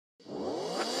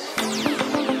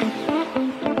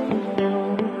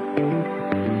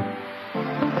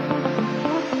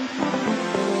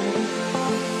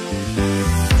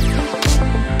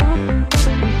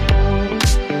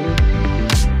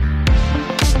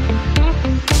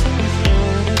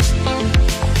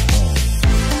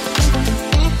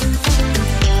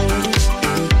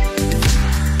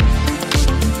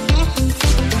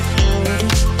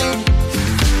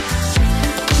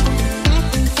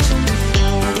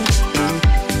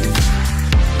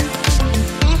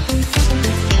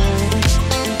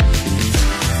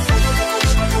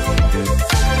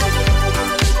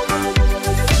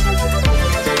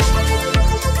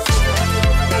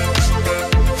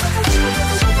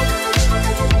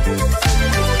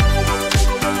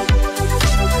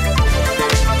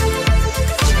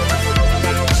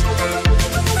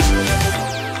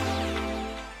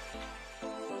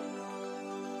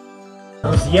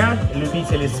друзья,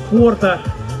 любители спорта,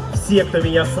 все, кто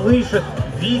меня слышит,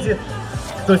 видит,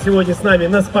 кто сегодня с нами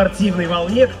на спортивной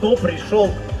волне, кто пришел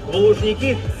в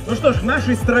Лужники. Ну что ж, в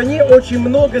нашей стране очень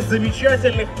много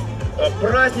замечательных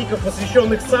праздников,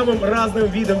 посвященных самым разным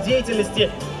видам деятельности,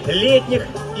 летних.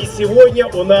 И сегодня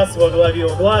у нас во главе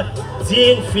угла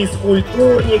День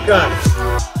физкультурника.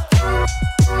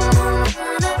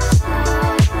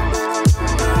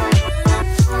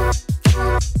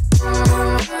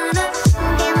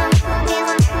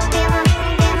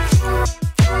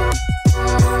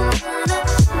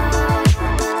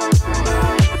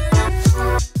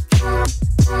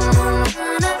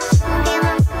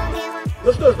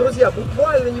 Ну что ж, друзья,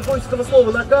 буквально, не бойтесь этого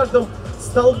слова, на каждом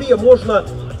столбе можно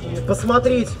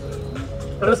посмотреть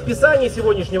расписание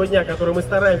сегодняшнего дня, которое мы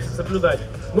стараемся соблюдать.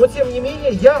 Но, тем не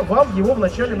менее, я вам его в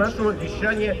начале нашего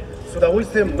вещания с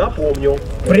удовольствием напомню.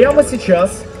 Прямо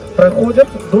сейчас проходят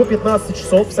до 15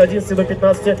 часов, с 11 до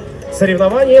 15,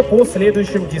 соревнования по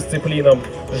следующим дисциплинам.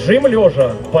 Жим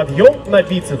лежа, подъем на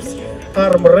бицепс,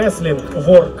 армрестлинг,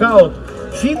 воркаут,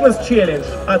 фитнес-челлендж,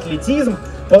 атлетизм,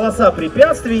 полоса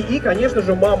препятствий и, конечно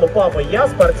же, мама, папа, я,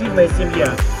 спортивная семья.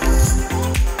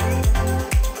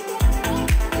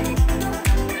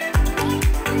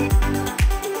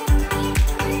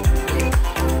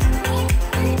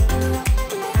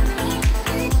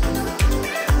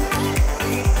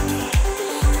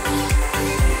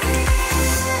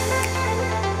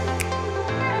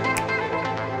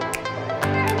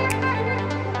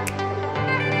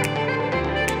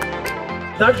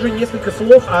 Также несколько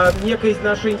слов о некой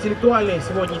нашей интеллектуальной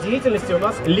сегодня деятельности. У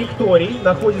нас лекторий,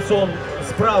 находится он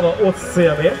справа от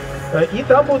сцены. И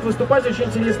там будут выступать очень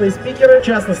интересные спикеры. В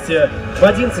частности, в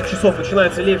 11 часов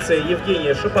начинается лекция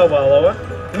Евгения Шаповалова.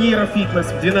 Нейрофитнес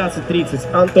в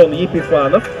 12:30 Антон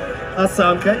Епифанов.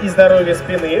 Осанка и здоровье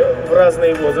спины в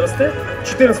разные возрасты. В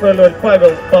 14:00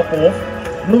 Павел Попов.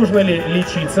 Нужно ли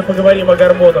лечиться? Поговорим о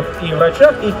гормонах и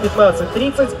врачах. И в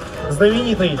 15:30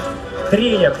 знаменитый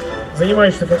тренер,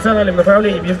 занимающийся функциональным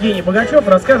направлением, Евгений Богачев,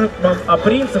 расскажет вам о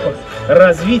принципах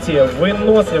развития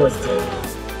выносливости.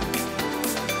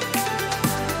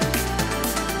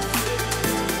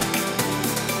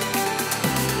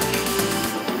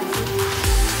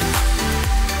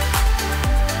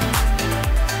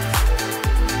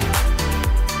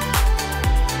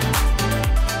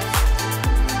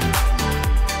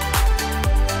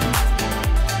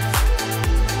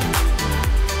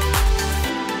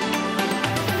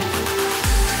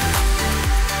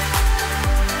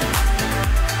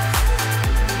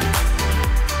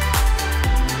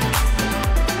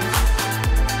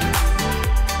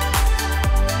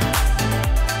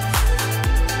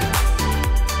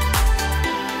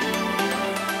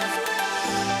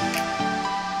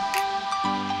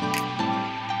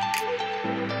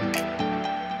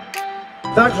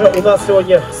 Также у нас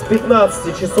сегодня с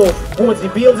 15 часов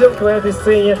бодибилдинг на этой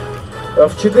сцене,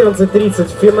 в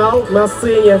 14:30 финал на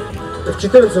сцене, в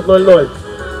 14:00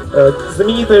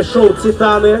 знаменитое шоу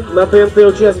 «Титаны» на ТНТ,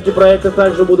 участники проекта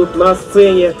также будут на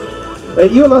сцене.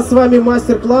 И у нас с вами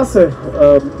мастер-классы,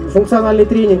 функциональный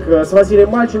тренинг с Василием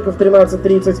Мальченко в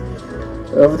 13:30,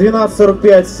 в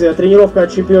 12:45 тренировка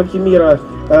от чемпионки мира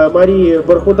Марии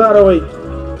Бархударовой,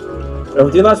 в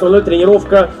 12:00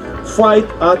 тренировка файт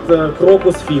от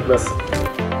Крокус Фитнес.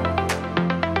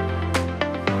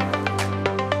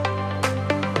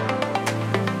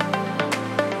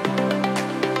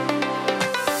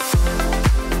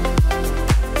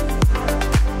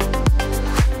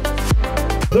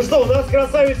 Ну что, у нас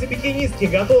красавицы-бикинистки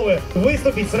готовы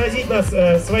выступить, сразить нас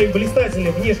своим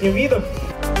блистательным внешним видом.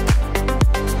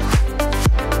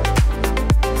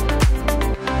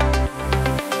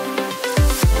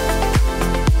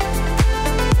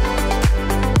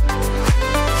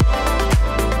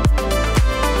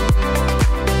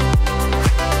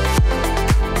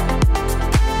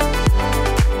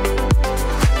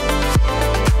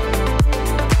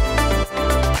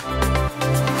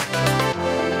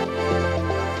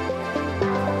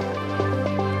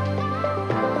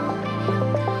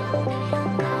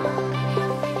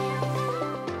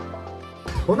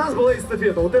 У нас была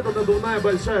эстафета, вот эта надувная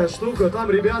большая штука,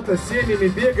 там ребята с семьями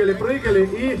бегали, прыгали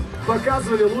и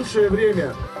показывали лучшее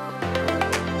время.